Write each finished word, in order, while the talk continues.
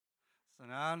So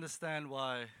now I understand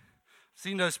why. I've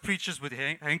seen those preachers with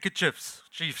handkerchiefs,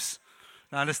 chiefs.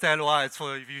 Now I understand why it's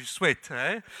for if you sweat,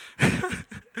 eh?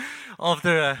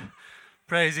 After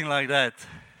praising like that.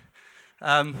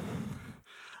 I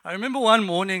remember one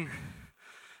morning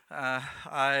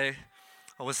I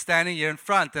was standing here in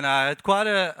front and I had quite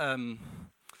I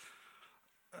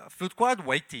felt quite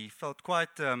weighty, felt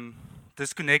quite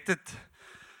disconnected.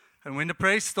 And when the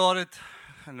praise started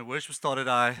and the worship started,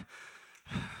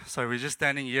 so we're just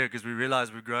standing here because we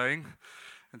realize we're growing.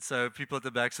 And so people at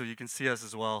the back, so you can see us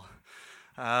as well.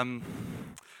 And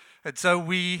so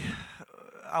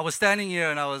I was standing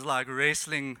here and I was like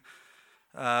wrestling,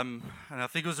 and I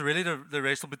think it was really the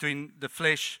wrestle between the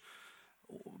flesh.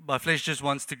 My flesh just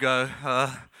wants to go,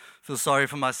 feel sorry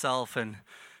for myself and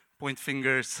point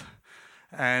fingers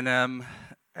and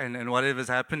whatever's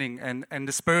happening. And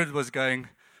the Spirit was going,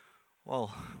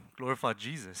 well, glorify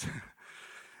Jesus.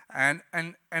 And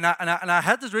I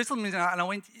had this wrestle meeting, and I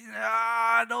went,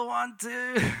 I don't want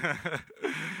to.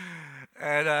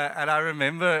 and I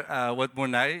remember what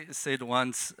Monet said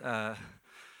once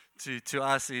to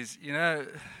us is, you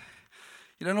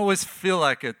don't always feel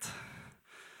like it,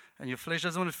 and your flesh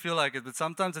doesn't want to feel like it, but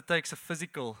sometimes it takes a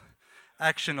physical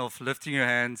action of lifting your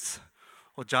hands,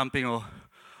 or jumping, or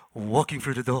walking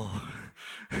through the door.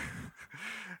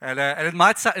 And it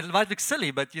might look silly,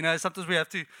 but sometimes we have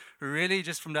to really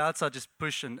just from the outside just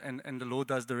push, and the Lord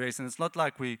does the rest. And it's not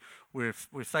like we're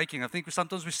faking. I think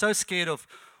sometimes we're so scared of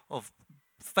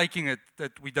faking it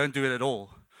that we don't do it at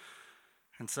all.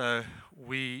 And so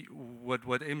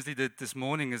what Emsley did this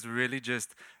morning is really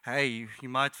just, hey, you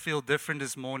might feel different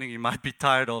this morning. You might be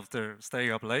tired after staying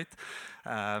up late,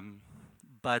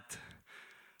 but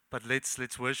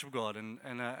let's worship God.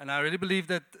 And I really believe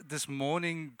that this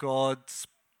morning God's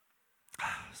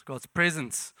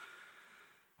presence.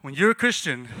 When you're a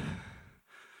Christian,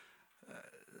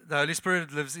 the Holy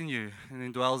Spirit lives in you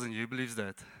and indwells in you. He believes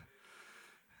that,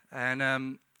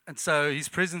 and so His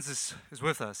presence is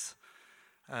with us.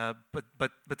 But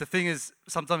the thing is,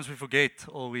 sometimes we forget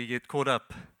or we get caught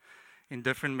up in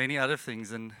many other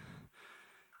things, and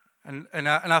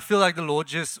I feel like the Lord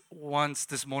just wants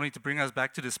this morning to bring us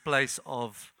back to this place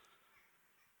of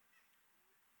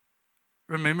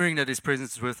remembering that His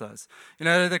presence is with us.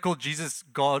 They call Jesus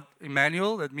God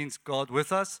Emmanuel. That means God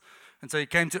with us. And so He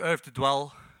came to earth to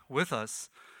dwell with us.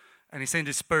 And He sent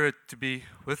His Spirit to be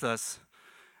with us.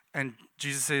 And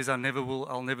Jesus says, I'll never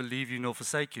leave you nor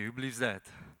forsake you. Who believes that?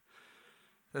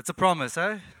 That's a promise,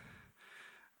 eh?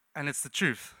 And it's the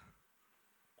truth.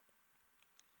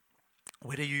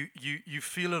 Whether you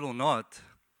feel it or not,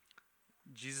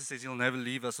 Jesus says He'll never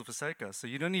leave us or forsake us. So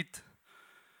you don't need...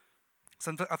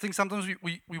 I think sometimes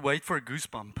we wait for a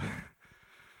goosebump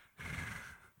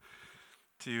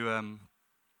to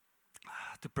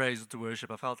praise or to worship.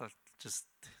 I felt I just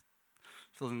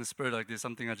feel in the Spirit like there's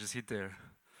something I just hit there.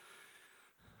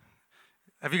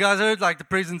 Have you guys heard like the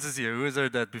presence is here? Who has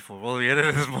heard that before? Well, we had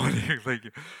it this morning. Thank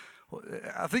you.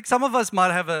 I think some of us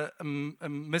might have a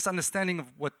misunderstanding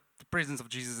of what the presence of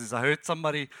Jesus is. I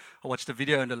watched a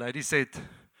video and the lady said,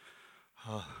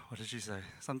 what did she say?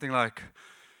 Something like,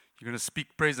 you're going to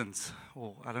speak presence,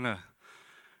 or I don't know.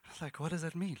 I was like, what does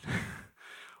that mean?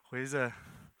 Who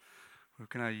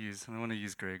can I use? I don't want to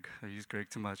use Greg. I use Greg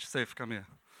too much. Safe, come here.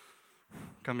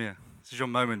 Come here. This is your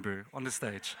moment, bro, on the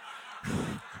stage.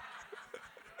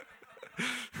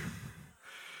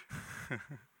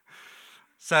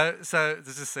 So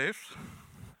this is Safe.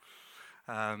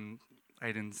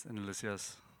 Aiden's and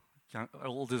Alicia's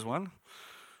oldest one.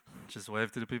 Just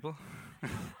wave to the people.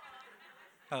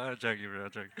 I'm joking, bro.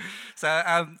 I'm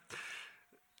joking.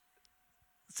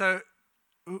 So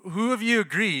who of you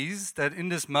agrees that in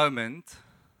this moment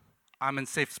I'm in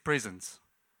Seth's presence?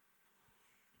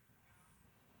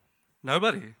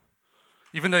 Nobody,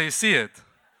 even though you see it.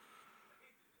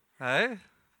 Hey,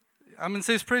 I'm in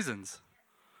Seth's presence.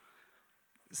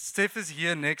 Seth is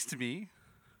here next to me,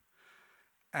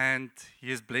 and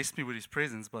he has blessed me with his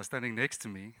presence by standing next to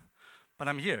me. But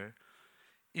I'm here.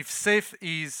 If Seth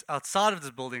is outside of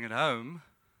this building at home,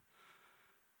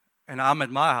 and I'm at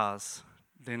my house,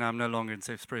 then I'm no longer in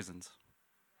Seth's presence.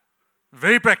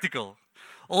 Very practical.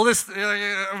 All this,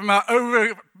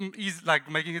 he's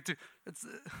like making it to.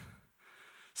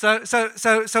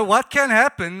 So what can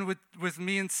happen with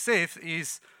me and Seth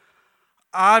is,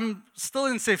 I'm still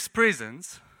in Seth's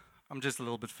presence. I'm just a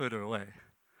little bit further away.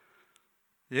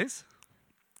 Yes?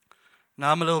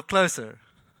 Now I'm a little closer.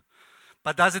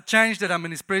 But does it change that I'm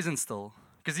in His presence still?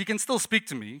 Because He can still speak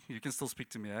to me. You can still speak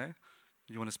to me, eh?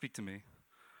 You want to speak to me?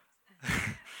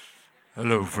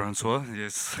 Hello, Francois.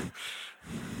 Yes.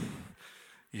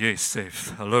 Yes,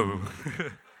 safe. Hello.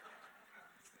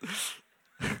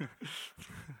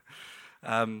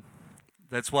 um,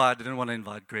 that's why I didn't want to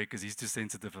invite Greg because he's too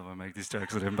sensitive if I make these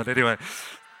jokes with him. But anyway,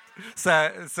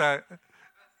 so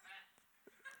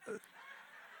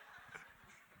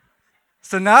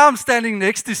now I'm standing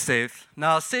next to Seth.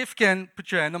 Now Seth can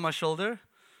put your hand on my shoulder.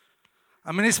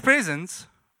 I'm in his presence,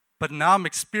 but now I'm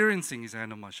experiencing his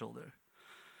hand on my shoulder.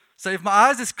 So if my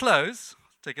eyes is closed,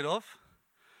 take it off.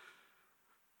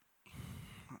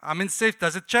 I'm in Seth.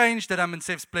 Does it change that I'm in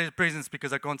Seth's presence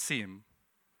because I can't see him?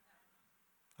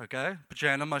 Okay, put your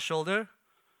hand on my shoulder.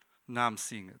 Now I'm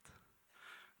seeing it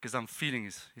because I'm feeling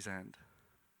his hand.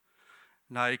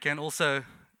 Now you can also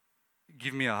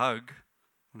give me a hug.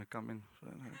 Want to come in?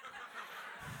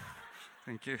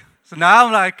 Thank you. So now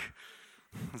I'm like,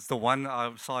 it's the one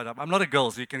side up. I'm not a girl,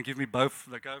 so you can give me both.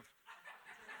 Like,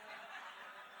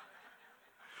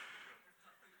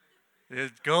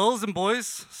 girls and boys,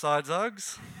 side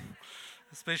hugs,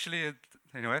 especially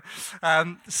anyway.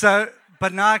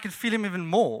 But now I can feel him even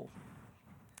more.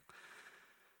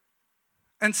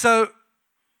 And so,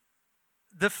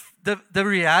 the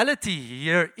reality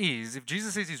here is, if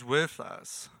Jesus says He's with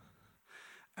us,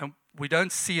 and we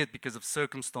don't see it because of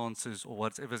circumstances or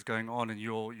whatever's going on, and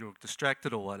you're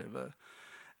distracted or whatever,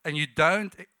 and you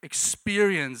don't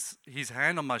experience His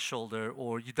hand on my shoulder,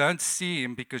 or you don't see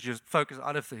Him because you're focused on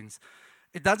other things,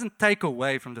 it doesn't take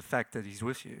away from the fact that He's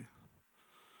with you.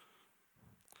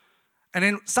 And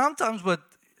then sometimes the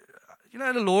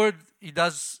Lord,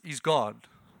 He's God.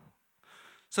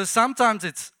 So sometimes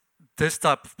it's this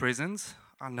type of presence.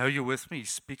 I know you're with me. He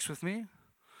speaks with me.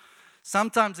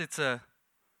 Sometimes it's I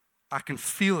can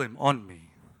feel Him on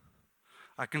me.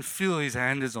 I can feel His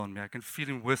hand is on me. I can feel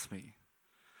Him with me.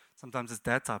 Sometimes it's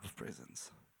that type of presence.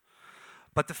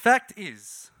 But the fact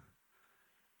is,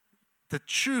 the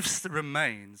truth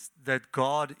remains that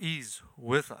God is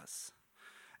with us.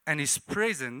 And His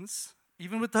presence,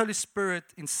 even with the Holy Spirit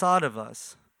inside of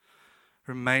us,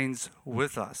 remains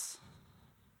with us.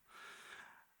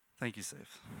 Thank you,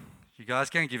 Seth. You guys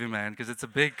can give him a hand because it's a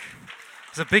big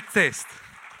test.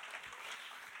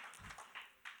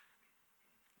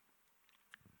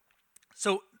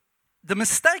 So the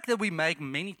mistake that we make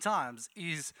many times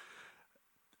is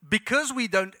because we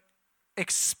don't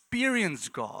experience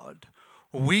God,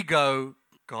 we go,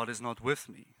 God is not with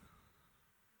me.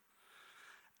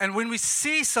 And when we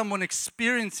see someone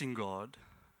experiencing God,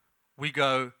 we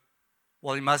go,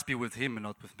 well, He must be with him and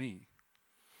not with me.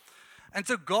 And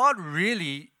so God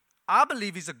really, I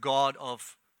believe He's a God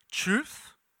of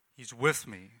truth. He's with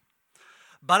me.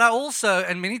 But I also,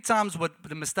 and many times what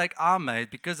the mistake I made,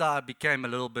 because I became a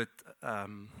little bit, I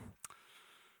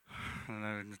don't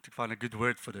know to find a good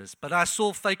word for this, but I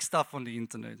saw fake stuff on the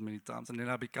internet many times, and then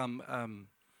I become,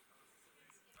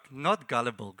 not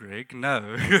gullible, Greg,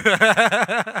 no.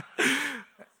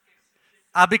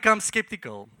 I become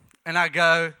skeptical, and I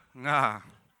go, nah.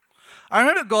 I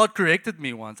remember God corrected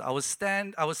me once. I was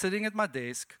sitting at my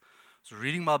desk, I was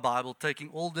reading my Bible, taking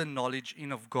all the knowledge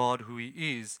in of God, who He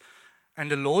is, and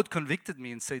the Lord convicted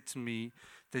me and said to me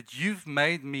that you've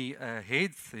made me a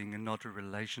head thing and not a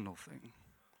relational thing.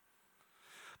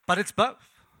 But it's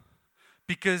both.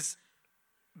 Because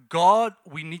God,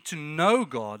 we need to know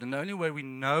God, and the only way we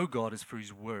know God is through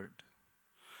His Word.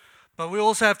 But we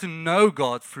also have to know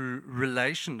God through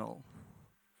relational.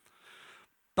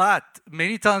 But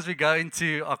many times we go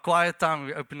into our quiet time,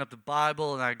 we open up the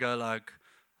Bible, and I go like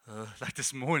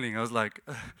this morning, I was like,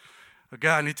 okay,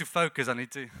 I need to focus,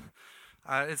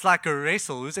 it's like a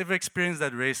wrestle. Who's ever experienced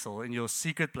that wrestle in your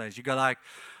secret place? You go like,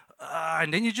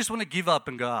 and then you just want to give up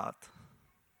and go out.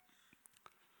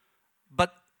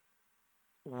 But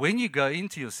when you go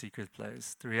into your secret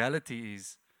place, the reality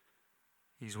is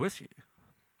He's with you.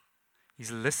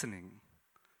 He's listening.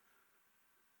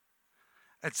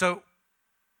 And so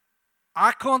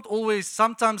I can't always,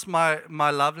 sometimes my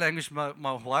love language, my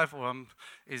wife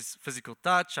is physical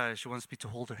touch. She wants me to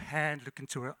hold her hand, look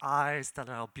into her eyes, tell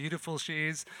her how beautiful she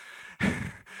is,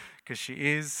 because she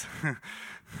is.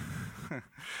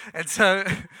 and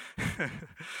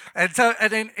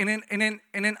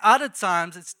then other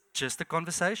times it's just a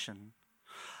conversation.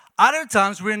 Other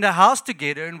times we're in the house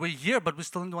together and we're here, but we're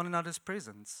still in one another's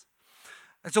presence.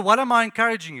 And so what am I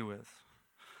encouraging you with?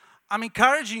 I'm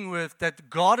encouraging you with that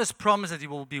God has promised that He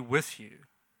will be with you.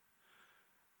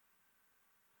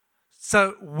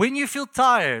 So when you feel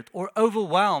tired or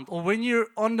overwhelmed, or when you're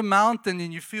on the mountain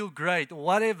and you feel great, or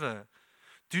whatever,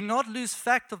 do not lose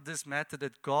fact of this matter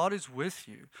that God is with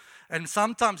you. And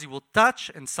sometimes He will touch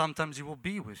and sometimes He will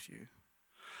be with you.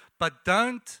 But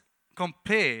don't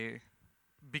compare,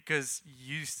 because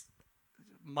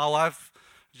my wife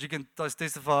She can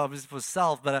testify obviously for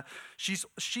herself, but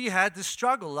she had this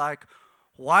struggle. Like,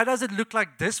 why does it look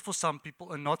like this for some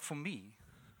people and not for me?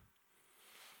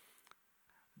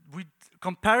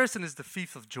 Comparison is the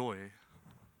thief of joy.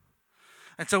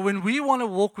 And so when we want to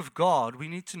walk with God, we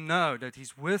need to know that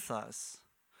He's with us.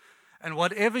 And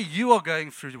whatever you are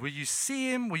going through, where you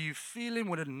see Him, where you feel Him,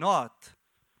 whether not,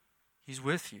 He's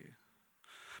with you.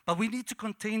 But we need to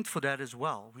contend for that as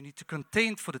well. We need to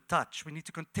contend for the touch. We need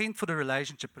to contend for the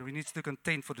relationship. And we need to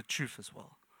contend for the truth as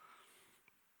well.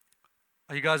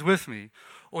 Are you guys with me?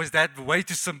 Or is that way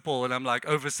too simple and I'm like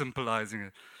oversimplifying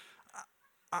it?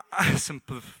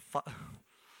 Simplify.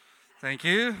 Thank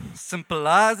you.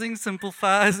 Simplifying.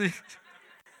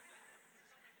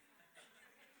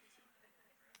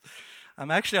 I'm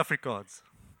actually Afrikaans.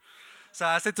 So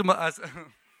I said to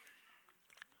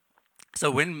so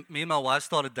when me and my wife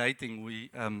started dating, we,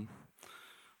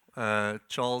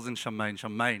 Charles and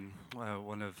Charmaine,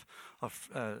 one of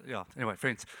anyway,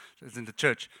 friends, is in the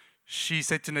church. She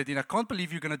said to Nadine, I can't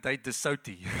believe you're going to date this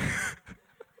Soti.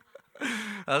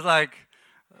 I was like,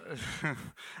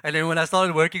 and then when I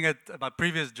started working at my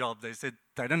previous job, they said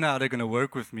they don't know how they're going to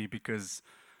work with me because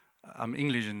I'm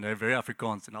English and they're very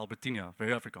Afrikaans in Albertina,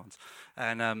 very Afrikaans.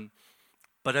 And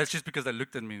but that's just because they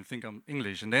looked at me and think I'm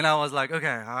English. And then I was like, okay,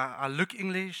 I look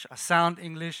English, I sound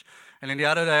English. And then the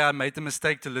other day I made the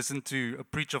mistake to listen to a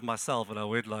preach of myself, and I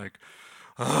went like,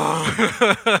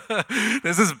 oh,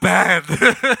 this is bad.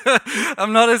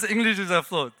 I'm not as English as I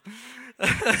thought.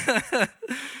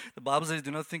 The Bible says,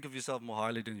 do not think of yourself more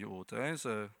highly than you ought. Eh?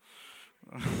 So,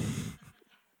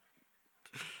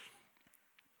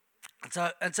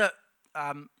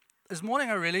 this morning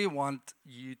I really want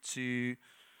you to,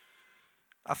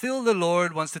 I feel the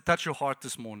Lord wants to touch your heart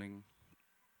this morning.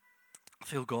 I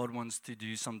feel God wants to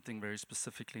do something very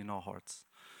specifically in our hearts.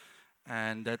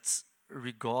 And that's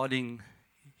regarding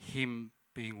Him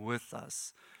being with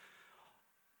us.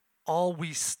 Are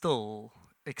we still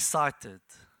excited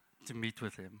to meet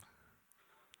with Him?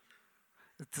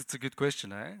 It's a good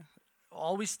question, eh?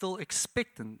 Are we still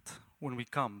expectant when we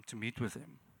come to meet with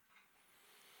Him?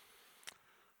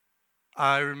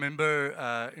 I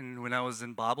remember when I was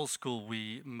in Bible school,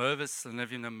 Mervis, I don't know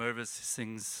if you know Mervis,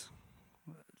 sings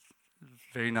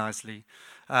very nicely.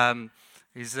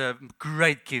 He's a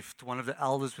great gift, one of the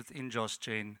elders within Josh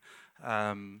Jen.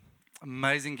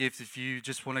 Amazing gift if you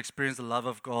just want to experience the love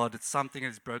of God. It's something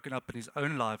that's broken up in his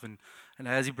own life, and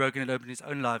as he broken it open in his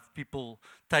own life, people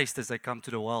taste as they come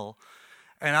to the well.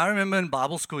 And I remember in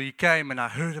Bible school, he came and I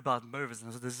heard about Mervis, and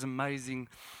I said, this is amazing.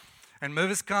 And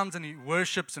Mervis comes and he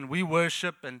worships and we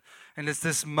worship, and it's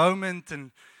this moment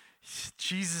and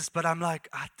Jesus, but I'm like,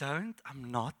 I'm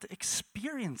not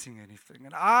experiencing anything.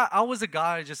 And I was a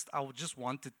guy, I just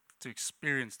wanted to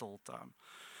experience the whole time.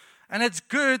 And it's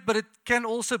good, but it can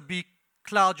also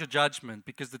cloud your judgment,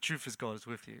 because the truth is God is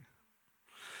with you.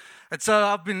 And so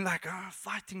I've been like,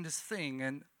 fighting this thing,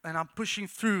 and I'm pushing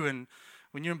through. And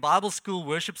when you're in Bible school,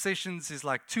 worship sessions is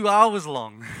like 2 hours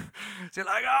long. So you're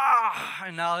like,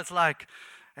 and now it's like,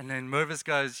 and then Mervis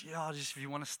goes, yeah, just if you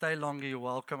want to stay longer, you're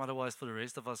welcome. Otherwise, for the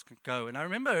rest of us can go. And I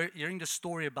remember hearing the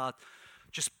story about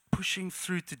just pushing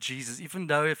through to Jesus, even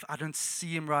though if I don't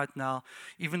see Him right now,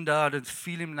 even though I don't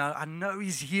feel Him now, I know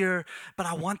He's here, but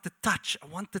I want the touch. I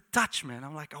want the touch, man.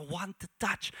 I'm like, I want the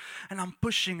touch. And I'm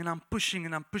pushing and I'm pushing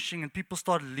and I'm pushing, and people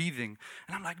start leaving.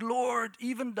 And I'm like, Lord,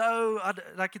 even though,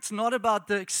 it's not about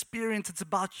the experience, it's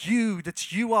about You.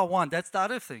 That's You I want. That's the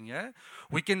other thing, yeah?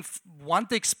 We can want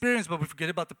the experience, but we forget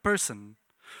about the person.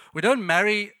 We don't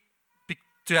marry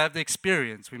to have the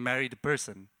experience. We marry the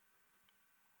person.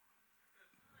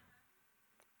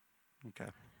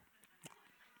 Okay.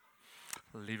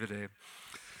 I'll leave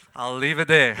it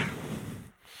there.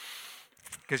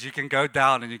 Because you can go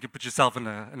down and you can put yourself in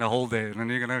a hole there, and then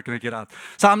you're not going to get out.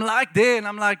 So I'm like there, and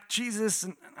I'm like, Jesus.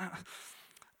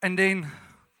 And then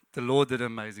the Lord did an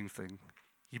amazing thing.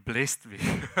 He blessed me.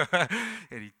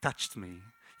 And He touched me.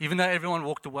 Even though everyone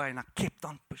walked away, and I kept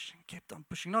on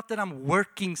pushing. Not that I'm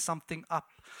working something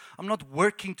up. I'm not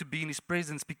working to be in His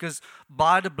presence, because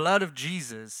by the blood of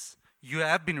Jesus, you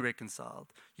have been reconciled.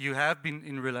 You have been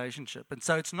in relationship. And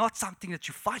so it's not something that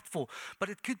you fight for, but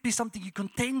it could be something you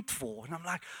contend for. And I'm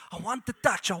like, I want the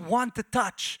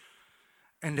touch.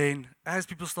 And then as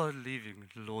people started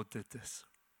leaving, the Lord did this.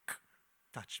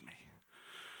 Touched me.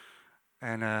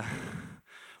 And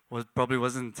probably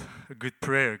wasn't a good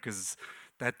prayer, because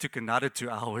that took another 2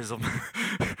 hours of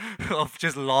of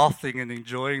just laughing and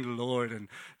enjoying the Lord. And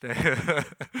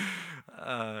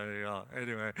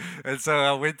anyway. And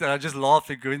so I just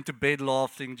laughing, going to bed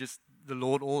laughing, just the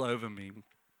Lord all over me.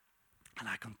 And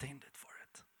I contended for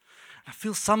it. I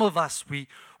feel some of us, we're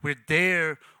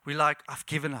there, we're like, I've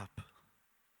given up.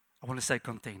 I want to say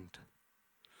content.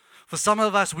 For some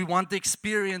of us, we want the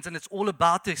experience, and it's all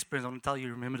about the experience. I want to tell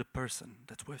you, remember the person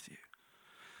that's with you.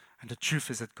 And the truth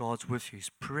is that God's with you. His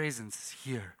presence is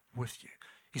here with you.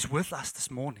 He's with us this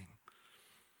morning.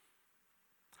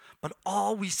 But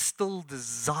are we still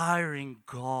desiring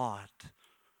God?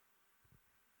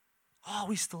 Are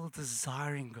we still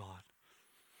desiring God?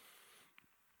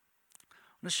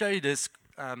 I'm going to show you this.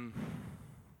 And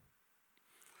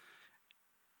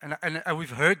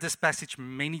we've heard this passage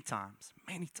many times.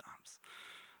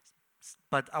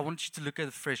 But I want you to look at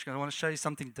it fresh. I want to show you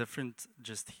something different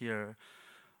just here.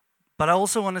 But I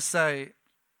also want to say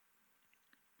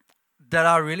that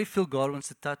I really feel God wants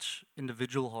to touch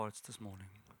individual hearts this morning.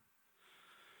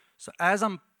 So as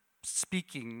I'm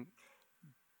speaking,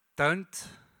 don't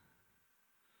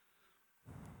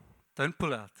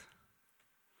pull out.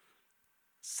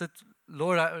 Sit,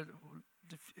 Lord,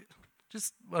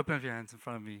 just open up your hands in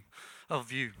front of me,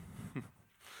 of you.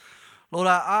 Lord,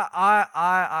 I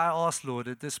ask, Lord,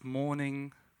 that this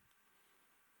morning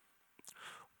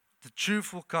the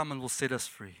truth will come and will set us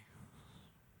free.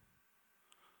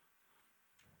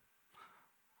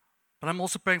 But I'm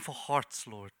also praying for hearts,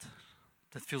 Lord,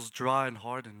 that feels dry and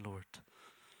hardened, Lord.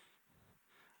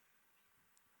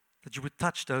 That you would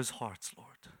touch those hearts, Lord.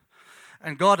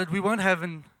 And God, that we won't have,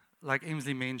 like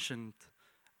Emsley mentioned,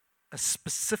 a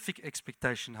specific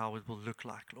expectation how it will look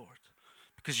like, Lord.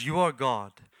 Because you are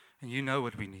God and you know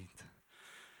what we need.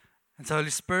 And so,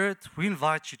 Holy Spirit, we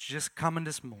invite you to just come in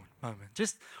this moment,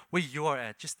 just where you are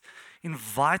at. Just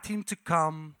invite Him to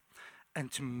come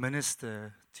and to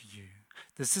minister to you.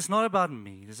 This is not about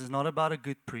me. This is not about a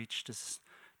good preach. This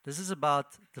is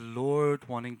about the Lord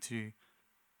wanting to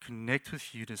connect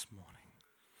with you this morning.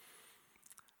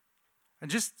 And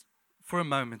just for a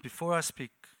moment, before I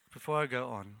speak, before I go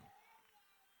on,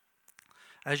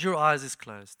 as your eyes is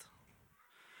closed,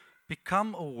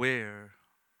 become aware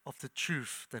of the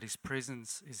truth that His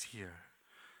presence is here,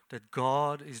 that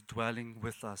God is dwelling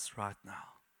with us right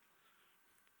now.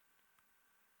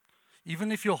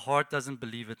 Even if your heart doesn't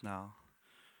believe it now,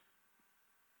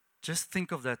 just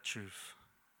think of that truth.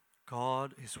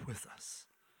 God is with us.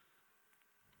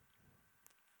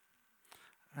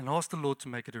 And ask the Lord to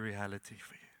make it a reality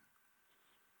for you.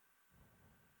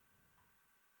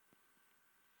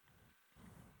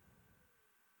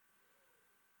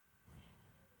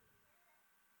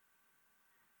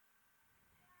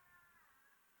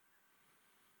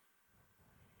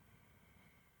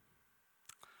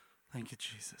 Thank you,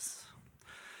 Jesus.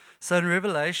 So in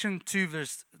Revelation 2,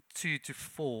 verse 2 to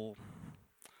 4,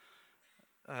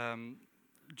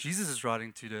 Jesus is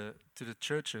writing to the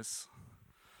churches.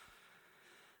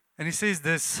 And he says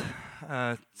this,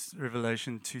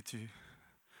 Revelation 2:2. He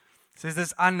says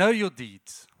this, I know your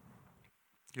deeds,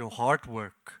 your hard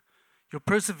work, your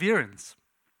perseverance.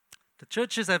 The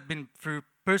churches have been through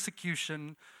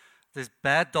persecution. There's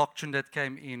bad doctrine that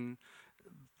came in,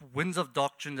 winds of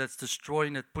doctrine that's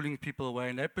destroying it, pulling people away,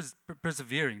 and they're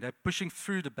persevering. They're pushing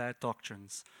through the bad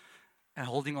doctrines and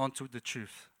holding on to the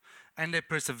truth. And they're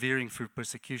persevering through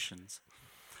persecutions.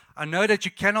 I know that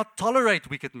you cannot tolerate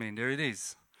wicked men. There it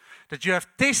is. That you have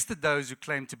tested those who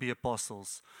claim to be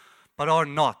apostles, but are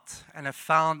not, and have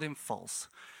found them false.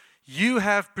 You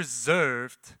have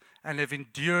preserved and have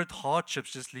endured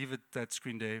hardships, just leave it that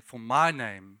screen there, for my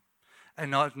name,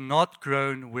 and have not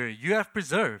grown weary. You have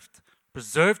preserved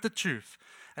the truth,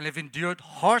 and have endured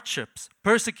hardships,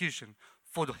 persecution,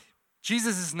 for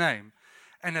Jesus' name,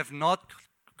 and have not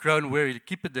grown weary.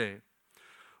 Keep it there.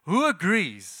 Who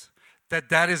agrees that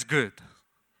that is good?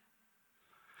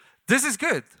 This is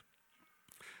good.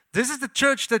 This is the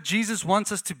church that Jesus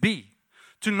wants us to be.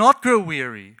 To not grow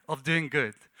weary of doing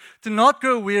good. To not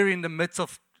grow weary in the midst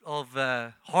of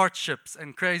hardships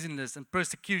and craziness and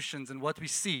persecutions and what we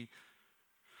see.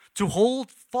 To hold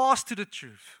fast to the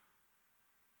truth.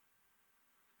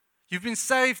 You've been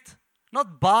saved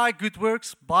not by good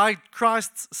works, by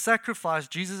Christ's sacrifice,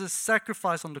 Jesus'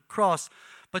 sacrifice on the cross,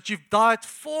 but you've died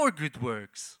for good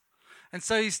works. And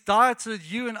so He's died so that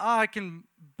you and I can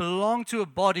belong to a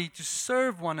body to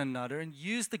serve one another and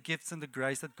use the gifts and the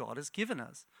grace that God has given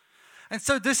us. And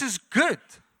so this is good.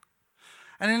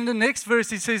 And in the next verse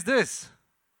He says this,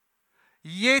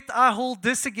 yet I hold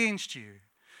this against you.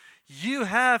 You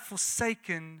have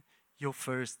forsaken your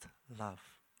first love.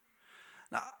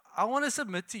 Now, I want to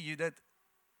submit to you that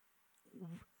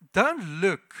don't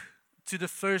look to the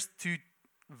first two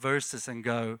verses and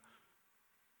go,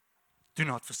 do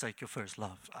not forsake your first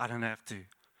love. I don't have to.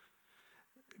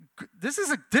 this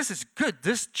is good.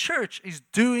 This church is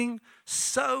doing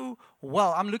so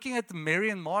well. I'm looking at Mary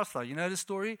and Martha. You know the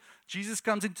story? Jesus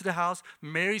comes into the house.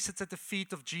 Mary sits at the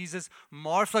feet of Jesus.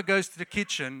 Martha goes to the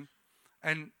kitchen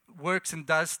and works and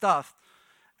does stuff.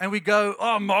 And we go,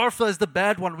 oh, Martha is the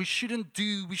bad one. We should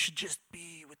just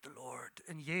be with the Lord.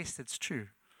 And yes, that's true.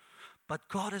 But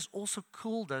God has also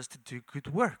called us to do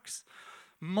good works.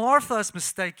 Martha's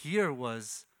mistake here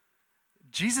was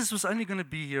Jesus was only going to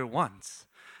be here once.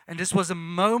 And this was a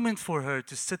moment for her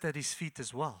to sit at his feet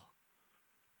as well.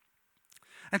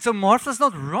 And so Martha's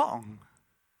not wrong.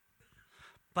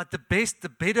 But the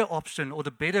better option or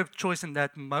the better choice in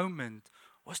that moment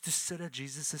was to sit at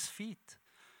Jesus' feet.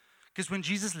 Because when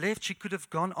Jesus left, she could have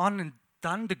gone on and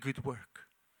done the good work.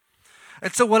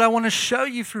 And so what I want to show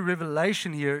you through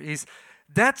Revelation here is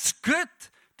that's good.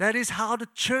 That is how the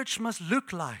church must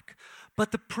look like.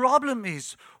 But the problem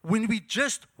is when we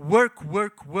just work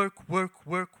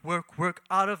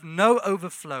out of no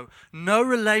overflow, no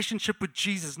relationship with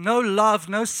Jesus, no love,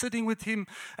 no sitting with Him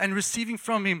and receiving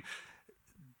from Him,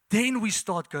 then we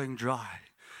start going dry.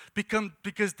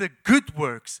 Because the good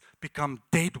works become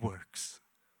dead works.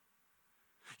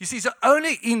 You see, so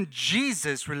only in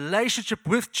Jesus, relationship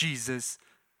with Jesus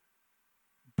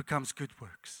becomes good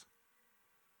works.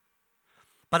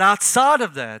 But outside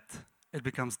of that, it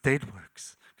becomes dead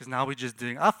works. Because now we're just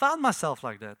doing, I found myself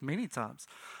like that many times.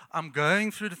 I'm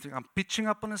going through the thing, I'm pitching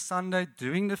up on a Sunday,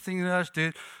 doing the thing that I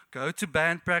did, go to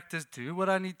band practice, do what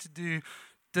I need to do,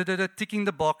 ticking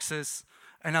the boxes,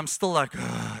 and I'm still like,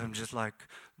 I'm just like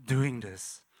doing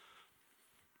this.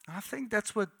 And I think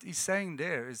that's what he's saying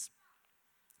there is,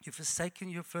 you've forsaken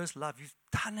your first love. You've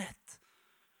done it.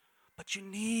 But you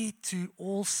need to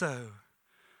also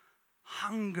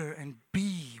hunger and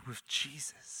be with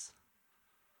Jesus.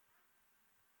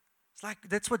 It's like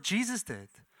that's what Jesus did.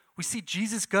 We see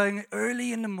Jesus going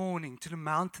early in the morning to the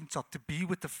mountaintop to be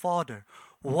with the Father.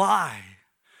 Why?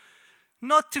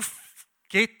 Not to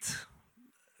get...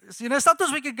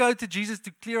 sometimes we could go to Jesus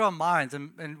to clear our minds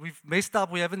and we've messed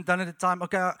up. We haven't done it at time.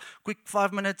 Okay, quick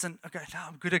 5 minutes and okay, now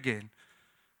I'm good again.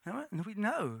 And we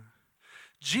know.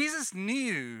 Jesus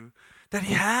knew that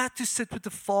he had to sit with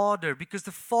the Father because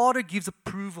the Father gives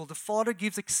approval, the Father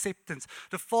gives acceptance,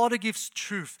 the Father gives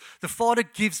truth, the Father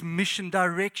gives mission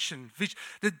direction. Which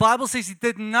the Bible says he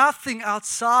did nothing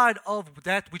outside of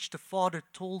that which the Father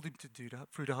told him to do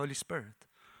through the Holy Spirit.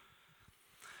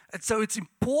 And so it's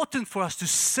important for us to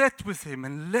sit with him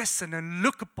and listen and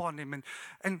look upon him.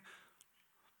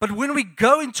 But when we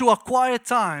go into our quiet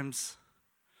times,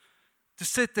 to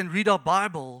sit and read our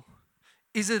Bible,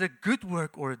 is it a good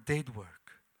work or a dead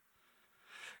work?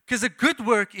 Because a good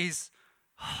work is,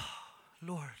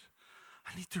 Lord,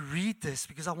 I need to read this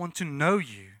because I want to know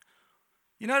you.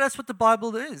 That's what the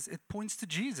Bible is. It points to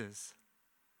Jesus.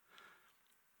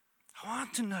 I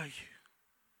want to know you.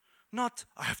 Not,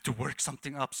 I have to work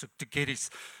something up to get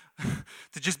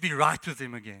to just be right with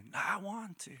him again. No, I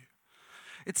want to.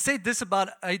 It said this about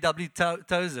A.W.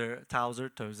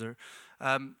 Tozer.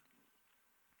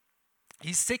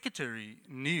 His secretary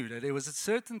knew that there was a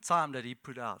certain time that he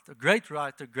put out. A great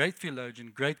writer, great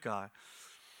theologian, great guy.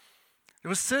 There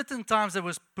were certain times that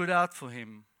was put out for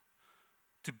him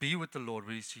to be with the Lord,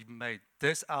 where he made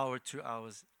this hour, 2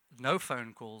 hours, no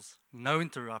phone calls, no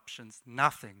interruptions,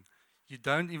 nothing. You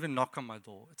don't even knock on my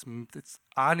door.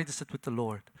 I need to sit with the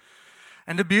Lord.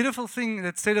 And the beautiful thing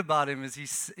that's said about him is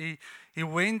he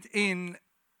went in.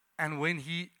 And when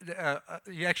he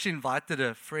actually invited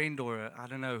a friend or I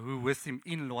don't know who with him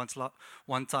in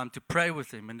one time to pray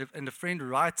with him. And the friend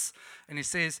writes and he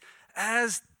says,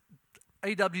 as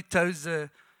A.W.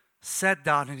 Tozer sat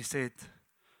down and he said,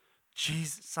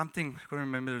 Jesus, something, I can't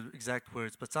remember the exact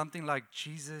words, but something like,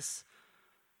 Jesus,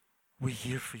 we're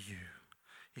here for you.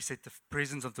 He said the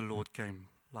presence of the Lord came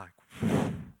like,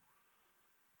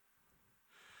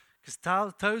 because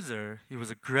Tozer, he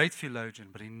was a great theologian,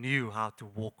 but he knew how to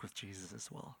walk with Jesus as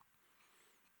well.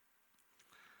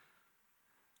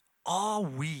 Are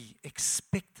we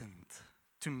expectant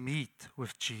to meet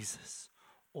with Jesus?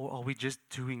 Or are we just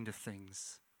doing the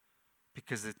things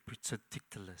because it's a tick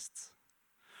the lists?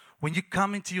 When you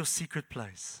come into your secret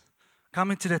place, come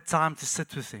into that time to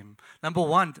sit with him. Number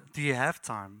one, do you have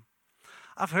time?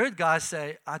 I've heard guys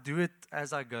say, I do it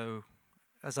as I go,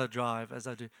 as I drive, as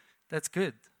I do. That's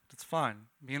good. That's fine.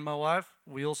 Me and my wife,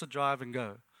 we also drive and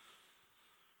go.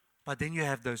 But then you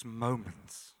have those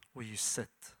moments where you sit,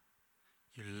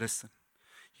 you listen,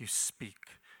 you speak,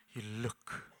 you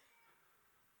look.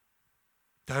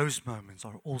 Those moments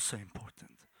are also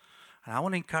important. And I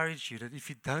want to encourage you that if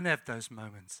you don't have those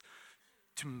moments,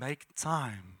 to make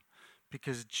time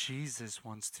Because Jesus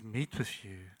wants to meet with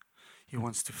you. He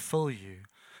wants to fill you.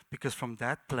 Because from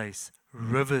that place,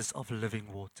 rivers of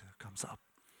living water comes up.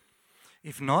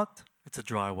 If not, it's a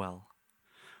dry well.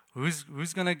 Who's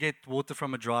going to get water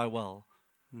from a dry well?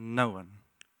 No one.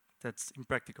 That's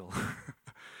impractical.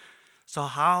 So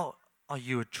how are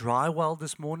you a dry well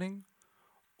this morning,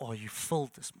 or are you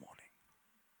filled this morning?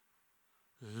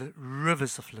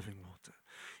 Rivers of living water.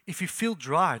 If you feel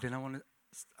dry, then I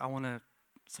want to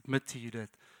submit to you that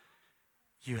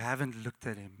you haven't looked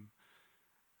at him,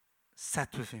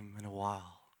 sat with him in a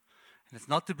while. And it's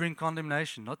not to bring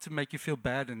condemnation, not to make you feel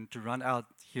bad and to run out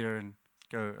here and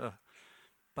go,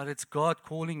 but it's God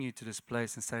calling you to this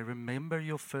place and say, remember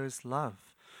your first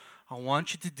love. I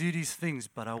want you to do these things,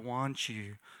 but I want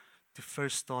you to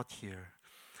first start here.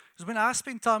 Because when I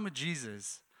spend time with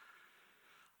Jesus,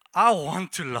 I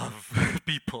want to love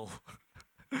people.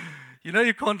 You know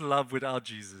you can't love without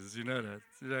Jesus. You know that.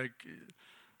 Like,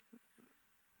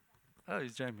 oh,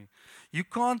 it's Jamie. You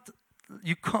can't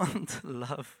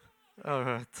love. All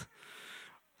right.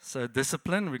 So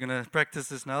discipline, we're going to practice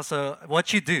this now. So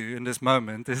what you do in this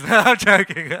moment is, I'm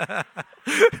joking.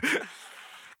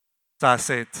 So I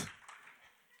said,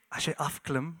 as jy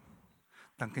afklim,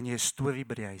 dan kan jy 'n storie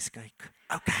by die huis kyk.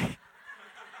 Okay.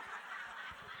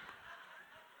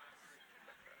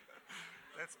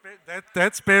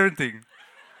 That's parenting.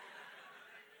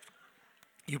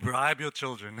 You bribe your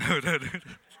children. No.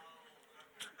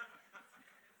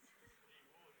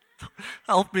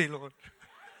 Help me, Lord.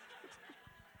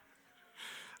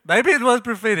 Maybe it was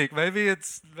prophetic. Maybe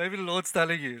the Lord's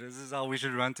telling you this is how we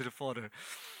should run to the Father.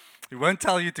 He won't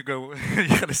tell you to go. You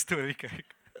got a story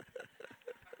cake.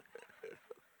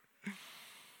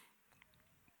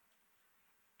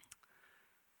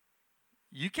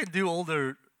 You can do all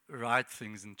the right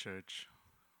things in church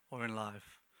or in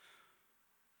life,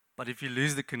 but if you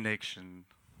lose the connection,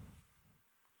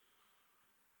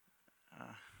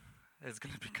 it's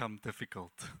going to become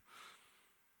difficult.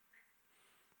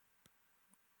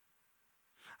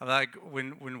 Like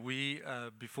when we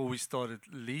before we started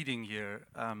leading here,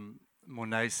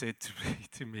 Monet said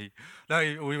to me, no,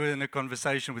 we were in a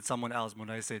conversation with someone else.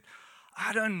 Monet said,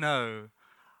 I don't know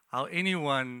how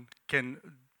anyone can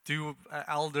do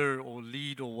elder or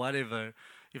lead or whatever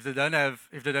if they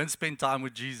don't spend time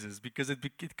with Jesus, because it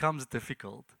becomes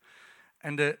difficult.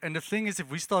 And the thing is, if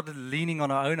we started leaning on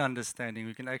our own understanding,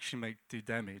 we can actually do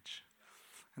damage.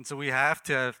 And so we have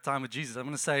to have time with Jesus. I'm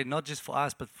going to say not just for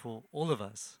us, but for all of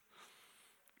us.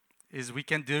 Is we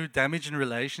can do damage in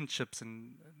relationships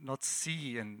and not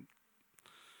see and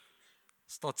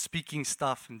start speaking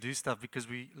stuff and do stuff because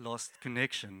we lost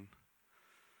connection.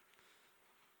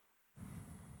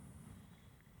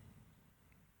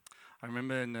 I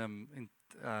remember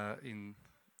in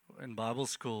Bible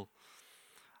school,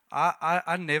 I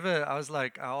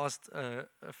asked a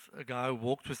guy who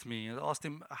walked with me, and I asked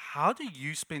him, how do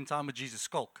you spend time with Jesus?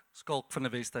 Skalk van der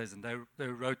Westhuizen. They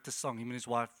wrote the song. Him and his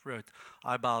wife wrote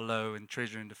I Bow Low and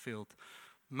Treasure in the Field.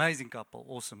 Amazing couple,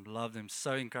 awesome, love them,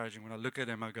 so encouraging. When I look at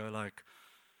them, I go like,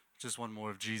 just want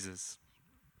more of Jesus.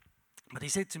 But he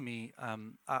said to me,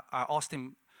 I asked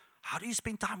him, how do you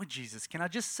spend time with Jesus? Can I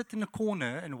just sit in a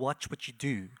corner and watch what you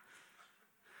do?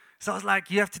 So I was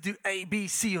like, you have to do A, B,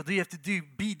 C, or do you have to do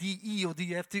B, D, E, or do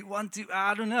you have to 1, 2,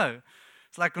 I don't know.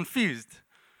 It's like confused.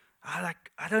 I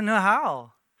don't know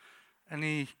how. And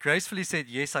he gracefully said,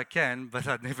 yes, I can, but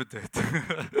I never did.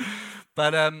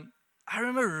 But I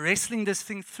remember wrestling this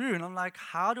thing through, and I'm like,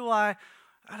 how do I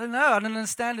don't know. I don't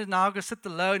understand it now. I go sit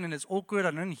alone, and it's awkward.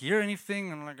 I don't hear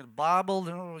anything. I'm like, the Bible,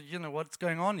 what's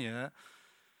going on here?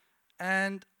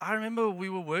 And I remember we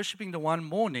were worshiping the one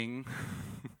morning.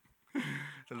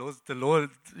 The Lord,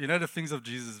 the things of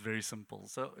Jesus is very simple.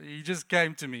 So he just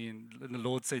came to me, and the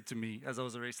Lord said to me, as I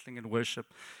was wrestling in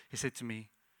worship, he said to me,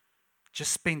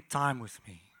 just spend time with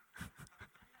me.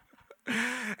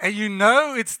 And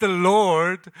it's the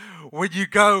Lord when you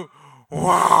go,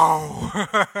 wow.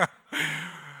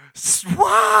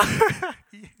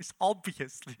 Yes,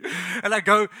 obviously. And I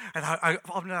go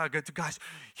to guys,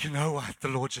 you know what the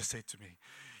Lord just said to me?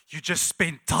 You just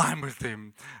spend time with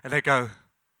him. And they go,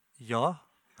 yeah.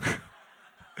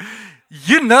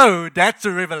 That's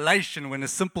a revelation when a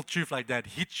simple truth like that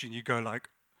hits you and you go like,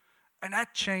 and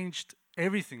that changed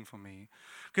everything for me.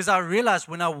 Because I realized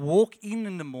when I walk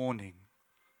in the morning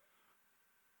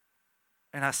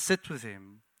and I sit with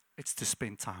him, it's to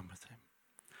spend time with him.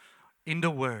 In the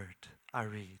Word, I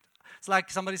read. It's like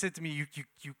somebody said to me, you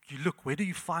look, where do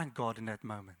you find God in that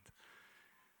moment?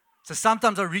 So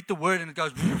sometimes I read the Word and it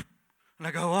goes, and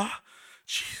I go, oh,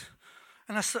 jeez.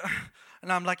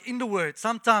 And I'm like in the Word.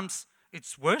 Sometimes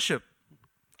it's worship.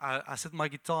 I sit my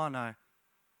guitar and I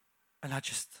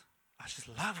just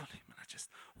love on him. And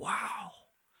wow.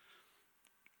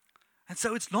 And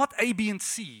so it's not A, B, and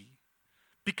C.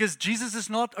 Because Jesus is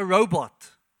not a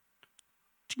robot.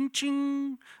 Ching,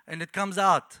 ching, and it comes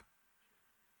out.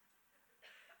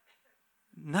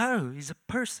 No, he's a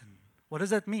person. What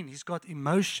does that mean? He's got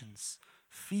emotions,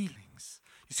 feelings.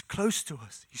 He's close to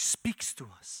us. He speaks to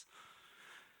us.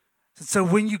 And so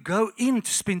when you go in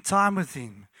to spend time with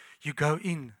him, you go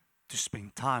in to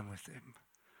spend time with him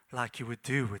like you would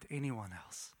do with anyone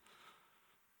else.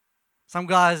 Some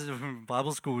guys from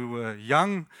Bible school, we were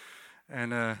young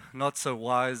and not so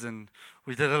wise, and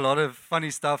we did a lot of funny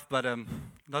stuff, but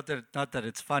not that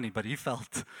it's funny, but he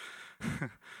felt,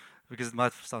 because it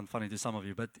might sound funny to some of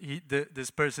you, but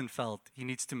this person felt he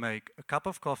needs to make a cup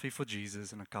of coffee for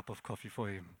Jesus and a cup of coffee for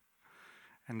him.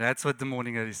 And that's what the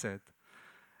morning that he said.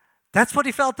 That's what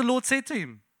he felt the Lord said to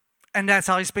him. And that's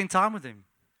how he spent time with him.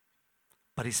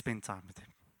 But he spent time with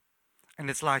him. And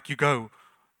it's like you go,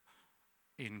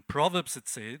 in Proverbs it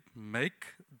said, make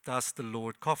thus the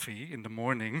Lord coffee in the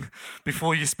morning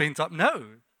before you spend time. No,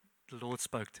 the Lord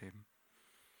spoke to him.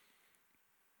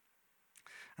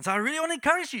 And so I really want to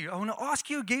encourage you. I want to ask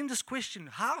you again this question.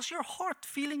 How's your heart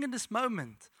feeling in this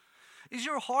moment? Is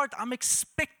your heart, I'm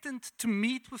expectant to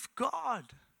meet with God.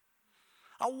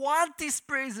 I want His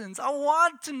presence. I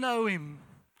want to know Him.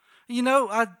 You know,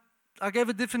 I gave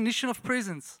a definition of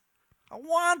presence. I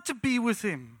want to be with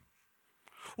Him.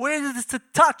 Whether it's a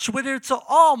touch, whether it's an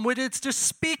arm, whether it's just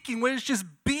speaking, whether it's just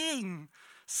being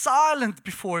silent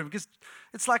before Him. Because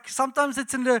it's like sometimes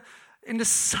it's in the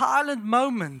silent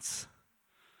moments.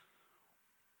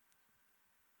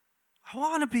 I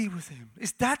want to be with Him.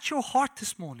 Is that your heart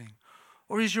this morning?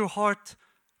 Or is your heart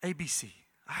ABC?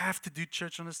 I have to do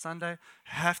church on a Sunday,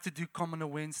 I have to do comm on a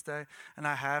Wednesday, and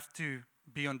I have to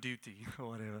be on duty or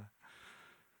whatever.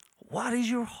 What is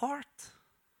your heart?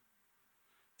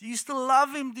 Do you still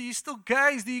love Him? Do you still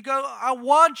gaze? Do you go, I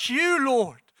want you,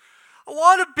 Lord. I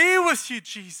want to be with you,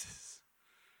 Jesus.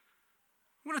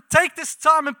 I'm going to take this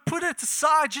time and put it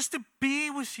aside just to be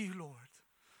with you, Lord.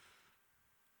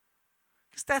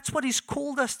 Because that's what He's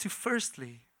called us to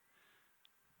firstly.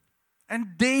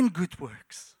 And then good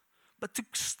works. But to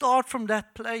start from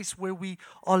that place where we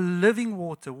are living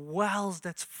water, wells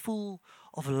that's full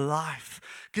of life.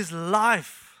 Because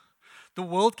life, the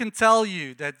world can tell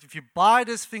you that if you buy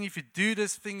this thing, if you do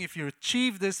this thing, if you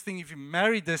achieve this thing, if you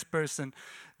marry this person,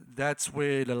 that's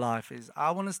where the life is.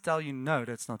 I want to tell you, no,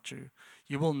 that's not true.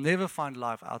 You will never find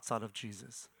life outside of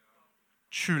Jesus.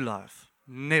 True life.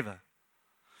 Never.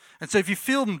 And so if you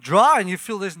feel dry and you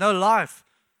feel there's no life,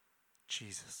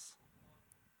 Jesus.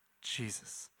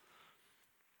 Jesus.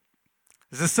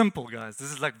 This is simple, guys. This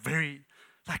is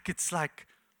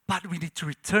but we need to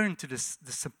return to the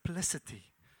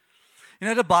simplicity. You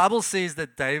know, the Bible says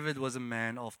that David was a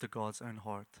man after God's own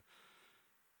heart.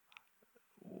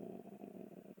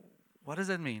 What does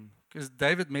that mean? Because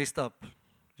David messed up.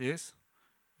 Yes?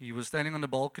 He was standing on the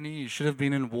balcony. He should have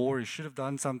been in war. He should have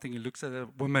done something. He looks at a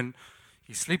woman.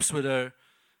 He sleeps with her.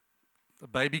 The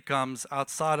baby comes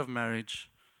outside of marriage.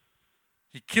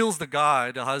 He kills the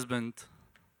guy, the husband.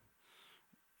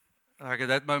 Like at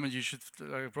that moment,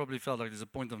 I probably felt like there's a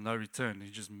point of no return. He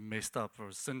just messed up,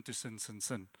 or sin to sin, sin,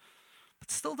 sin.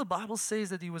 But still, the Bible says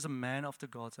that he was a man after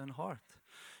God's own heart.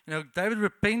 You know, David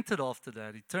repented after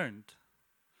that. He turned.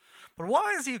 But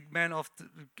why is he a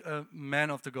man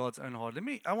after God's own heart?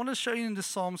 I want to show you in the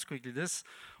Psalms quickly. This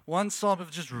one Psalm have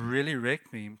just really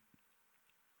wrecked me.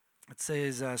 It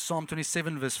says, Psalm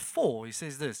 27, verse 4. He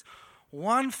says this.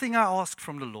 One thing I ask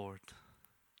from the Lord.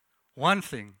 One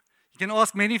thing. You can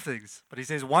ask many things, but he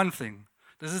says one thing.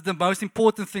 This is the most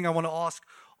important thing I want to ask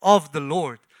of the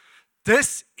Lord.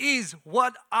 This is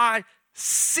what I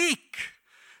seek,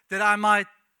 that I might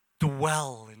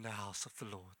dwell in the house of the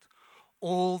Lord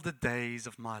all the days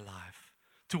of my life.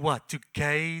 To what? To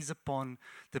gaze upon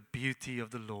the beauty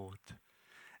of the Lord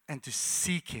and to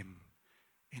seek Him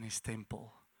in His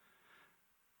temple.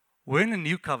 We're in a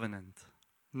new covenant.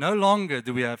 No longer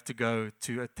do we have to go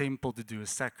to a temple to do a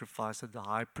sacrifice at the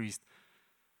high priest.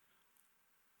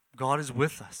 God is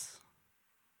with us.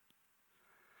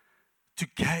 To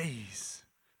gaze,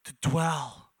 to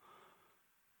dwell.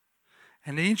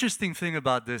 And the interesting thing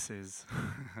about this is,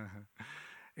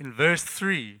 in verse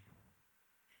 3,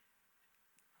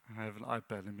 I have an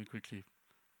iPad, let me quickly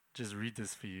just read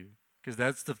this for you, because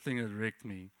that's the thing that wrecked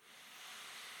me.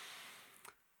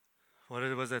 What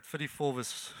was that? 34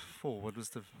 verse 4. What was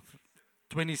the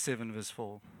 27 verse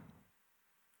 4?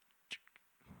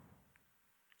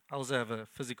 I also have a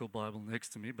physical Bible next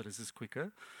to me, but this is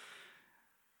quicker.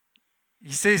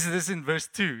 He says this in verse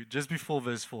 2, just before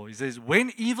verse 4. He says,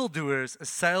 when evildoers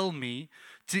assail me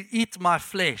to eat my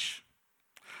flesh,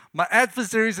 my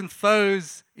adversaries and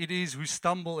foes it is who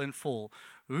stumble and fall.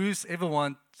 Whose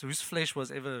flesh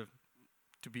was ever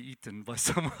to be eaten by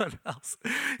someone else?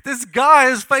 This guy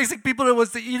is facing people that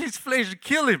wants to eat his flesh and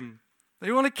kill him.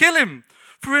 They want to kill him.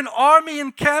 For an army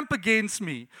encamp against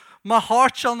me, my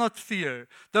heart shall not fear.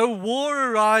 Though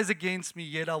war arise against me,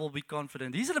 yet I will be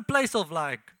confident. He's in a place of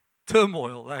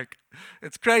turmoil.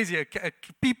 It's crazy.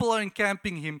 People are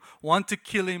encamping him, want to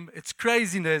kill him. It's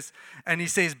craziness. And he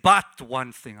says, but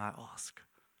one thing I ask.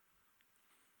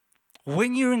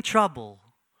 When you're in trouble,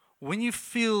 when you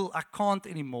feel I can't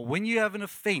anymore, when you have an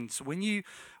offense, when you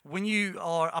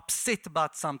are upset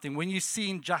about something, when you see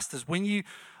injustice, when you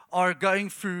are going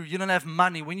through, you don't have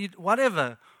money,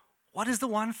 whatever, what is the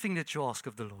one thing that you ask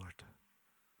of the Lord?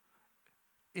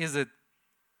 Is it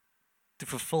to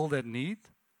fulfill that need?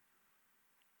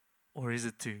 Or is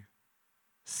it to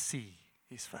see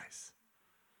His face?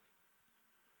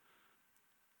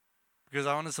 Because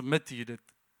I want to submit to you that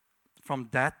from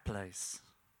that place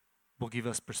will give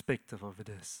us perspective over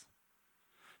this.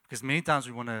 Because many times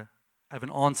we want to have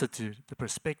an answer to the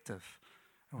perspective,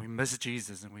 and we miss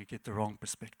Jesus and we get the wrong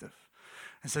perspective.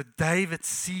 And so David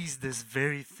sees this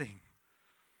very thing.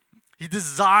 He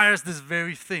desires this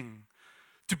very thing,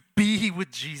 to be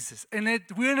with Jesus. And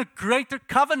we're in a greater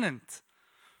covenant.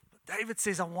 But David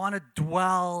says, I want to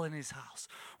dwell in His house.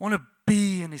 I want to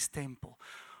be in His temple.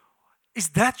 Is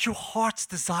that your heart's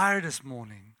desire this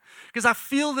morning? Because I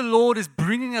feel the Lord is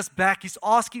bringing us back. He's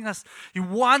asking us, He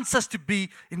wants us to be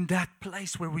in that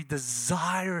place where we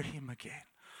desire Him again.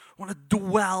 I want to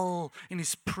dwell in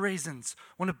His presence.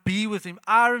 I want to be with Him.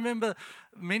 I remember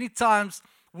many times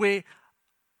where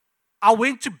I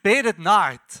went to bed at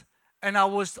night and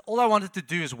all I wanted to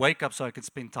do is wake up so I could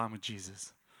spend time with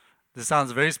Jesus. This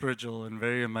sounds very spiritual and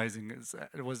very amazing.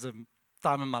 It was a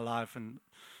time in my life, and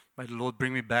may the Lord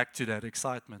bring me back to that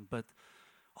excitement. But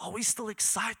are we still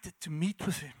excited to meet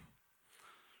with Him?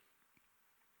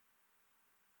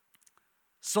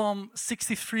 Psalm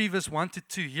 63 verse 1 to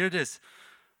 2. Hear this.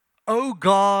 O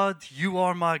God, You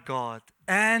are my God,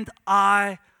 and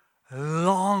I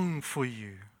long for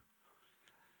You.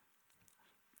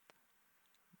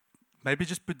 Maybe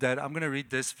just put that. I'm going to read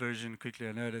this version quickly.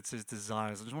 I know that says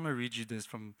desires. I just want to read you this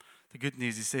from the Good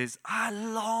News. He says, I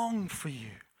long for You.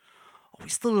 Are we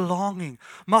still longing?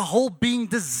 My whole being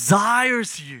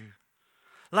desires You.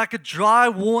 Like a dry,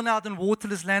 worn out and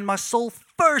waterless land, my soul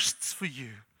thirsts for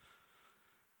You.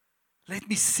 Let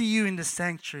me see You in the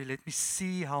sanctuary. Let me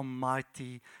see how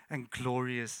mighty and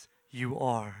glorious You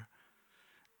are.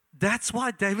 That's why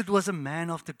David was a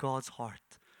man after God's heart.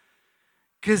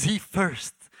 Because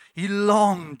he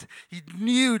longed. He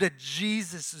knew that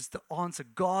Jesus was the answer.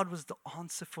 God was the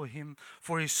answer for him,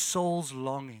 for his soul's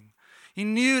longing. He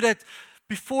knew that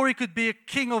before he could be a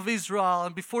king of Israel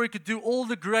and before he could do all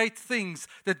the great things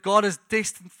that God has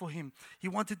destined for him, he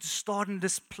wanted to start in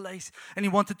this place and he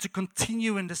wanted to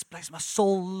continue in this place. My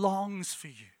soul longs for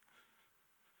You.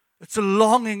 It's a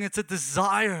longing, it's a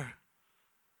desire.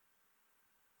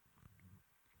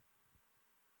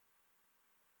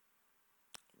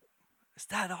 Is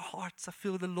that our hearts? I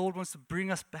feel the Lord wants to bring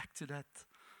us back to that.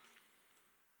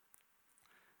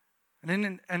 And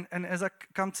then, and as I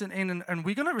come to an end, and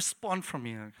we're going to respond from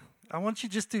here. I want you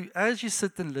just to, as you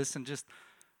sit and listen, just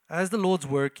as the Lord's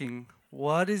working,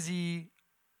 what is He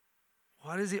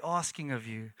asking of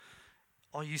you?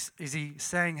 Is He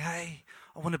saying, hey,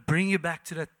 I want to bring you back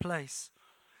to that place?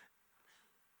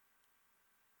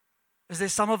 Is there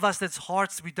some of us that's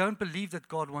hearts, we don't believe that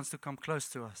God wants to come close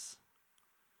to us?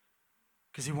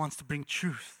 Because He wants to bring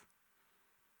truth.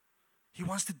 He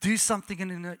wants to do something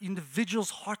in an individual's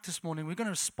heart this morning. We're going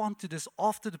to respond to this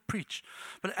after the preach.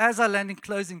 But as I land in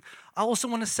closing, I also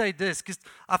want to say this, because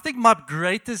I think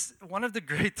one of the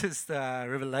greatest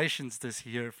revelations this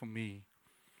year for me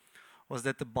was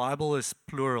that the Bible is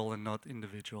plural and not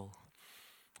individual.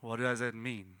 What does that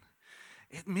mean?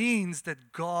 It means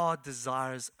that God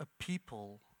desires a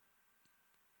people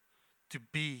to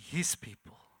be His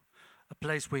people. A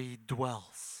place where He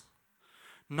dwells.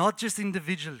 Not just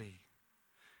individually.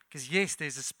 Because yes,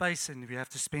 there's a space and we have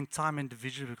to spend time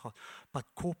individually with God, but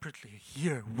corporately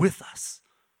here with us.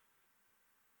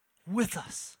 With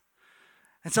us.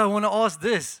 And so I want to ask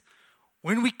this.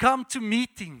 When we come to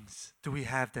meetings, do we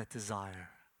have that desire?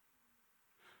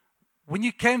 When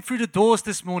you came through the doors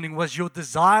this morning, was your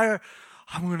desire,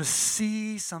 I'm going to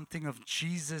see something of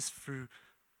Jesus through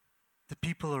the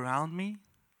people around me?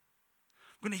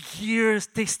 I'm going to hear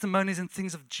testimonies and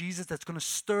things of Jesus that's going to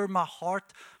stir my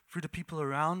heart through the people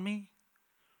around me?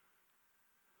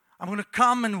 I'm going to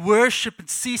come and worship and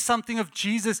see something of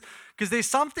Jesus, because there's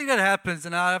something that happens,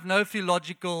 and I have no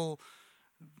theological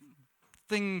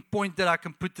point that I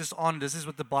can put this on. This is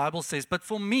what the Bible says. But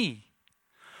for me,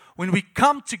 when we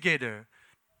come together,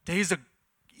 there is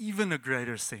even a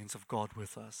greater sense of God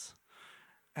with us.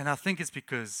 And I think it's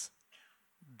because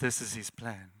this is His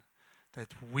plan,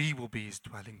 that we will be His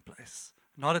dwelling place,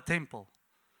 not a temple.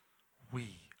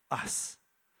 We, us.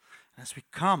 As we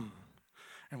come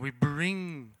and we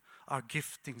bring our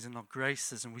giftings and our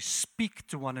graces and we speak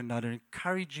to one another,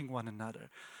 encouraging one another,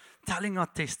 telling our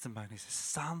testimonies, there's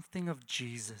something of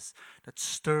Jesus that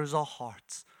stirs our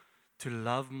hearts to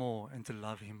love more and to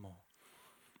love Him more.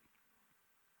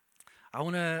 I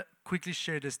want to quickly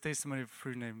share this testimony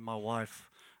through my wife,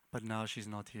 but now she's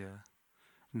not here.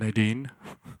 Nadine.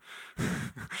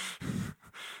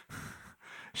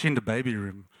 She's in the baby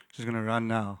room. She's going to run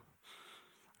now.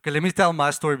 Okay, let me tell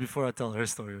my story before I tell her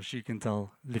story, or she can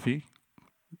tell Liffy.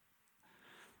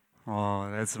 Oh,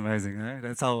 that's amazing, eh?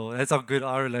 That's how good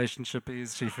our relationship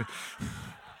is, Chief.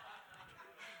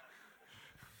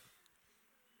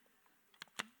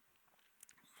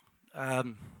 Eh?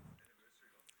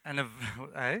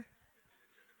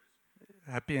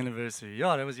 Happy anniversary.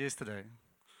 Yeah, that was yesterday.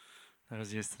 It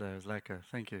was lekker.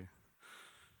 Thank you.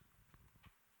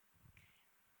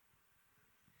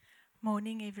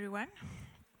 Morning, everyone.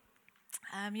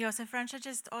 So Francois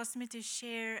just asked me to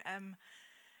share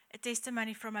a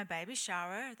testimony from my baby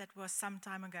shower that was some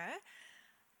time ago.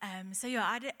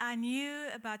 I knew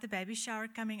about the baby shower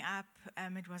coming up.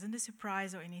 It wasn't a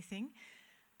surprise or anything.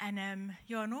 And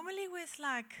normally with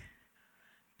like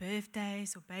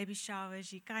birthdays or baby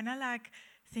showers, you kind of like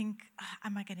think,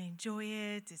 am I going to enjoy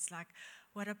it? It's like,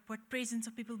 what presents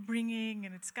are people bringing?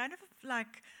 And it's kind of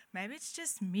like, maybe it's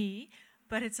just me,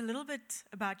 but it's a little bit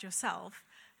about yourself.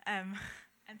 And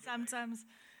sometimes,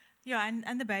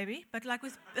 and the baby. But like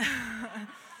with,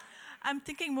 I'm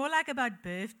thinking more like about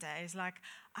birthdays. Like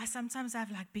I sometimes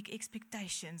have like big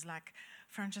expectations. Like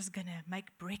Francois gonna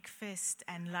make breakfast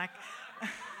and like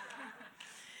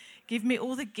give me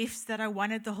all the gifts that I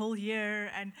wanted the whole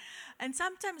year. And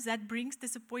sometimes that brings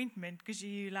disappointment because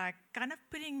you like kind of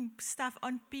putting stuff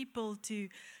on people to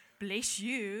bless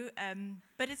you.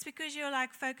 But it's because you're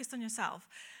like focused on yourself.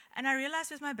 And I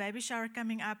realized with my baby shower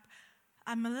coming up,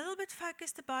 I'm a little bit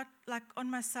focused about like on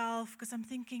myself because I'm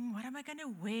thinking, what am I going to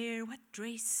wear? What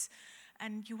dress?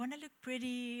 And you want to look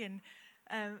pretty. And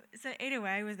so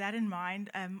anyway, with that in mind,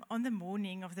 on the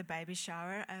morning of the baby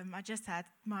shower, I just had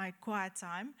my quiet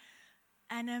time.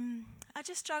 And I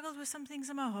just struggled with some things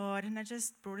in my heart. And I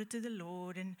just brought it to the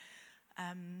Lord and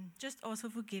just asked for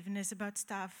forgiveness about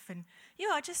stuff. And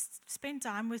I just spent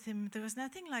time with Him. There was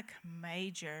nothing like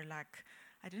major, like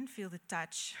I didn't feel the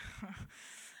touch.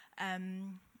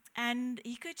 And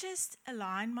He could just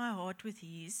align my heart with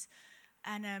His.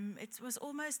 And it was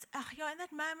almost, in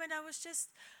that moment I was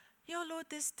just, Lord,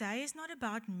 this day is not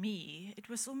about me. It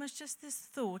was almost just this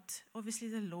thought, obviously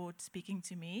the Lord speaking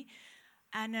to me.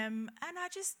 And I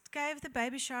just gave the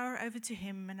baby shower over to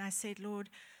Him. And I said, Lord,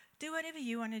 do whatever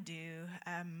you want to do.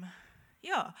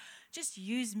 Just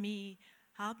use me.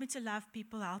 Help me to love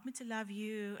people. Help me to love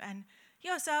you. And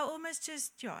so I almost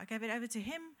just, I gave it over to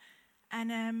Him.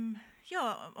 And,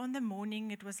 on the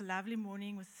morning, it was a lovely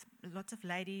morning with lots of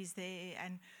ladies there.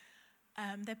 And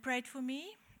they prayed for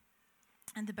me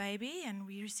and the baby. And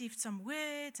we received some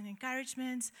words and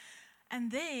encouragements.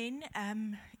 And then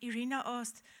Irina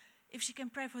asked if she can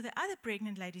pray for the other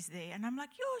pregnant ladies there. And I'm like,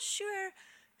 sure.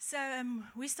 So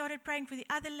we started praying for the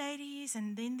other ladies.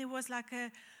 And then there was like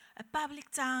a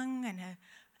public tongue and a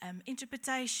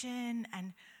interpretation.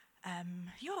 And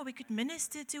we could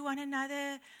minister to one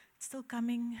another. It's still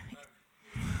coming.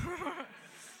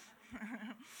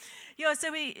 So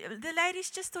the ladies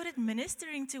just started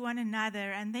ministering to one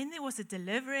another, and then there was a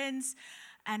deliverance,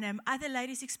 and other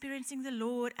ladies experiencing the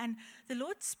Lord, and the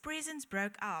Lord's presence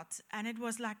broke out, and it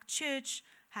was like church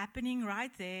happening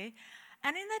right there.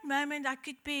 And in that moment, I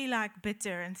could be like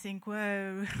bitter and think,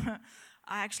 whoa,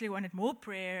 I actually wanted more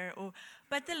prayer,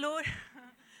 but the Lord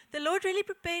really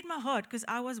prepared my heart because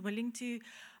I was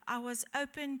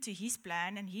open to His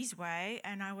plan and His way,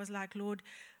 and I was like, Lord,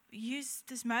 use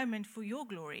this moment for your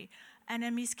glory.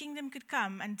 And His kingdom could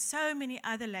come, and so many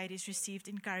other ladies received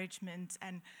encouragement.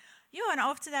 And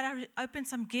after that, I opened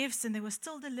some gifts, and there was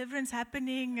still deliverance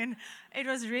happening, and it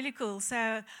was really cool.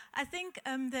 So I think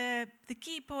the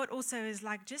key part also is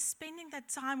like just spending that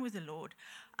time with the Lord.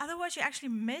 Otherwise, you actually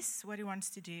miss what He wants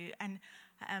to do, and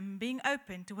being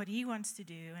open to what He wants to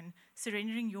do, and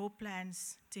surrendering your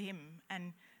plans to Him,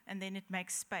 and then it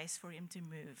makes space for Him to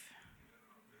move.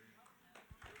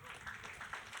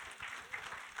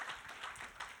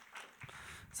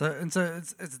 So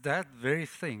it's that very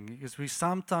thing, because we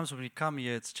sometimes when we come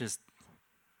here, it's just,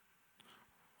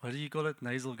 what do you call it?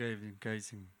 Nasal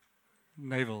gazing.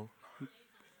 Navel.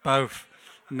 Both.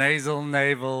 Nasal,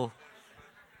 navel.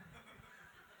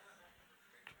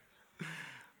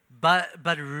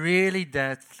 But really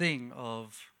that thing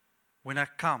of, when I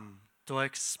come, do I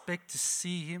expect to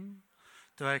see him?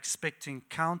 Do I expect to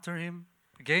encounter him?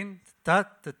 Again,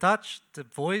 the touch, the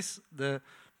voice, the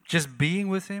just being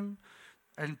with him,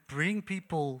 and bring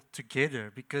people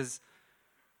together, because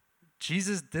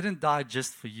Jesus didn't die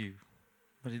just for you,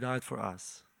 but he died for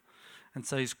us. And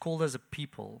so he's called us a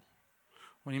people.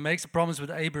 When he makes a promise with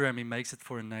Abraham, he makes it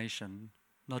for a nation,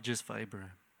 not just for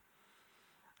Abraham.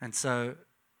 And so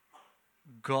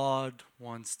God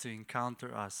wants to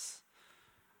encounter us.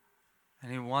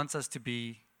 And he wants us to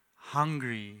be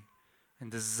hungry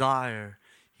and desire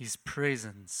his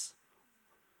presence.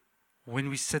 When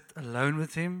we sit alone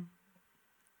with him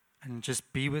and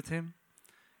just be with him,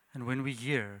 and when we're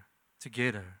here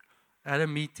together at a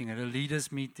meeting, at a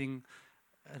leaders' meeting,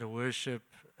 at a worship,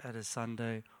 at a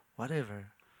Sunday, whatever.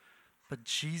 But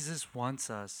Jesus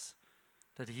wants us,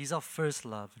 that he's our first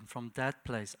love, and from that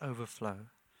place overflow.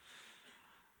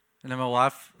 And then my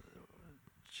wife,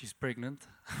 she's pregnant.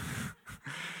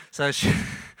 So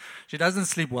she doesn't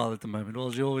sleep well at the moment.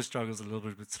 Well, she always struggles a little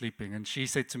bit with sleeping. And she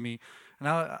said to me,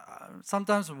 now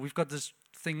sometimes we've got this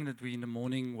thing that we in the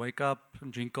morning wake up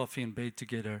and drink coffee in bed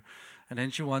together. And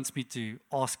then she wants me to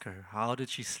ask her, how did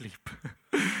she sleep?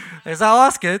 As I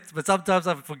ask it, but sometimes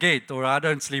I forget or I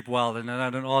don't sleep well and then I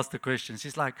don't ask the question.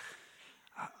 She's like,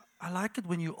 I like it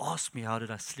when you ask me, how did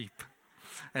I sleep?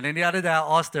 And then the other day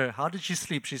I asked her, how did she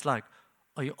sleep? She's like,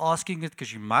 are you asking it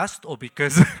because you must or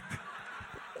because...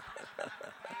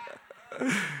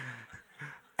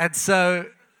 And so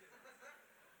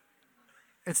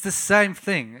it's the same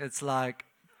thing. It's like,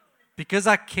 because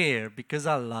I care, because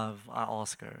I love, I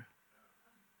ask her.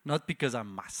 Not because I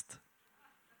must.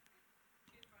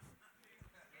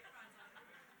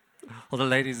 Well, the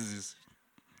ladies is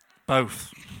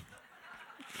both.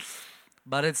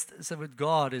 But it's so with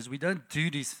God is we don't do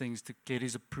these things to get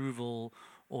his approval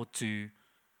or to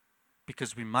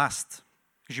because we must.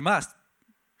 Because you must.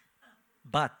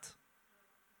 But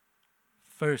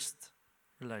first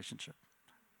relationship.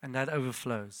 And that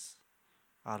overflows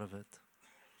out of it.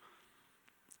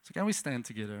 So can we stand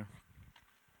together?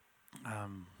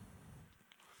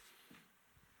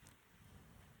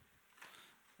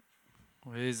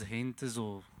 Where's Hentes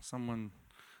or someone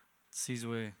sees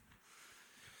where?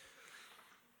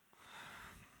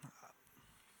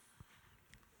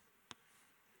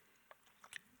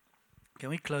 Can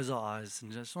we close our eyes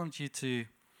and just want you to...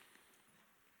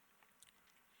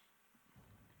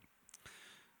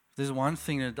 There's one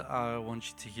thing that I want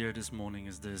you to hear this morning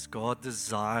is this. God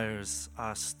desires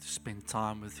us to spend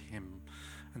time with him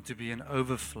and to be an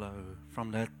overflow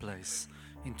from that place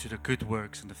into the good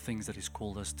works and the things that he's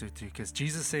called us to do. Because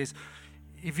Jesus says,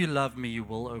 if you love me, you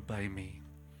will obey me.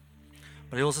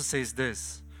 But he also says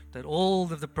this, that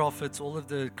all of the prophets, all of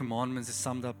the commandments is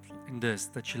summed up in this,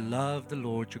 that you love the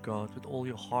Lord your God with all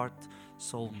your heart,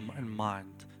 soul, and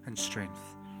mind and strength.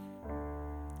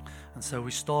 And so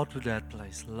we start with that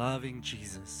place, loving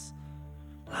Jesus,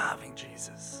 loving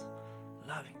Jesus,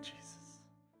 loving Jesus.